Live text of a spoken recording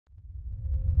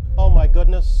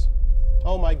goodness.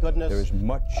 Oh my goodness. There is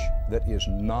much that is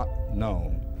not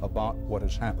known about what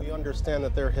has happened. We understand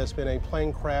that there has been a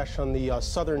plane crash on the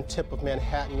southern tip of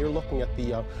Manhattan. You're looking at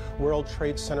the World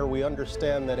Trade Center. We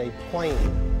understand that a plane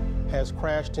has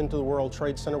crashed into the World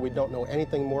Trade Center. We don't know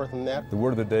anything more than that. The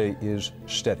word of the day is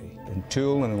steady.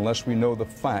 Until and unless we know the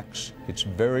facts, it's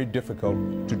very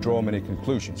difficult to draw many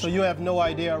conclusions. So you have no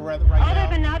idea right now? Oh,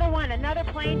 there's another one. Another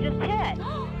plane just hit.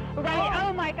 Right,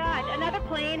 oh my gosh, another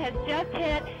plane has just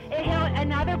hit. It hit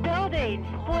another building,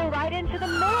 flew right into the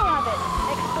middle of it.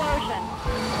 Explosion.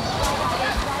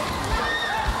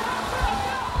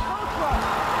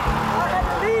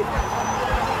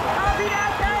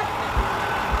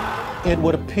 It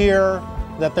would appear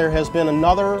that there has been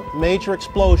another major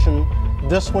explosion,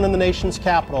 this one in the nation's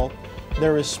capital.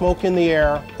 There is smoke in the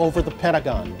air over the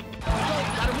Pentagon.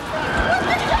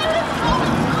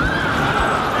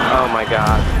 Oh my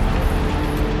God.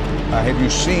 Have you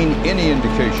seen any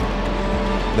indication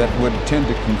that would tend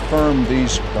to confirm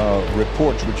these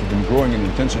reports, which have been growing in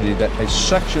intensity, that a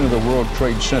section of the World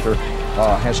Trade Center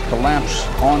has collapsed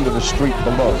onto the street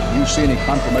below? Do you see any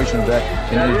confirmation of that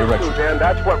in any direction? Dan,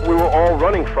 that's what we were all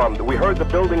running from. We heard the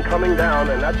building coming down,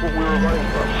 and that's what we were running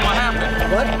from. What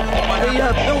happened? What?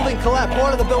 The building collapsed.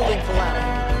 Part of the building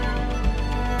collapsed.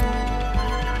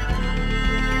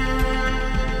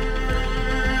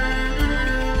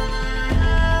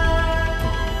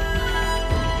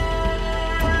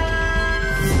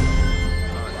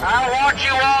 I want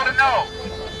you all to know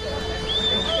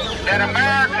that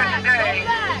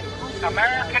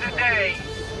America today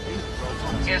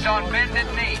is on bended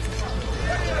knee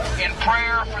in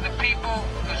prayer for the people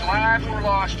whose lives were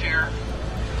lost here,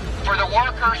 for the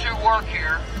workers who work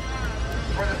here,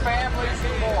 for the families who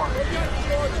mourn.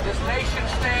 This nation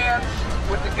stands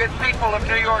with the good people of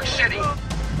New York City.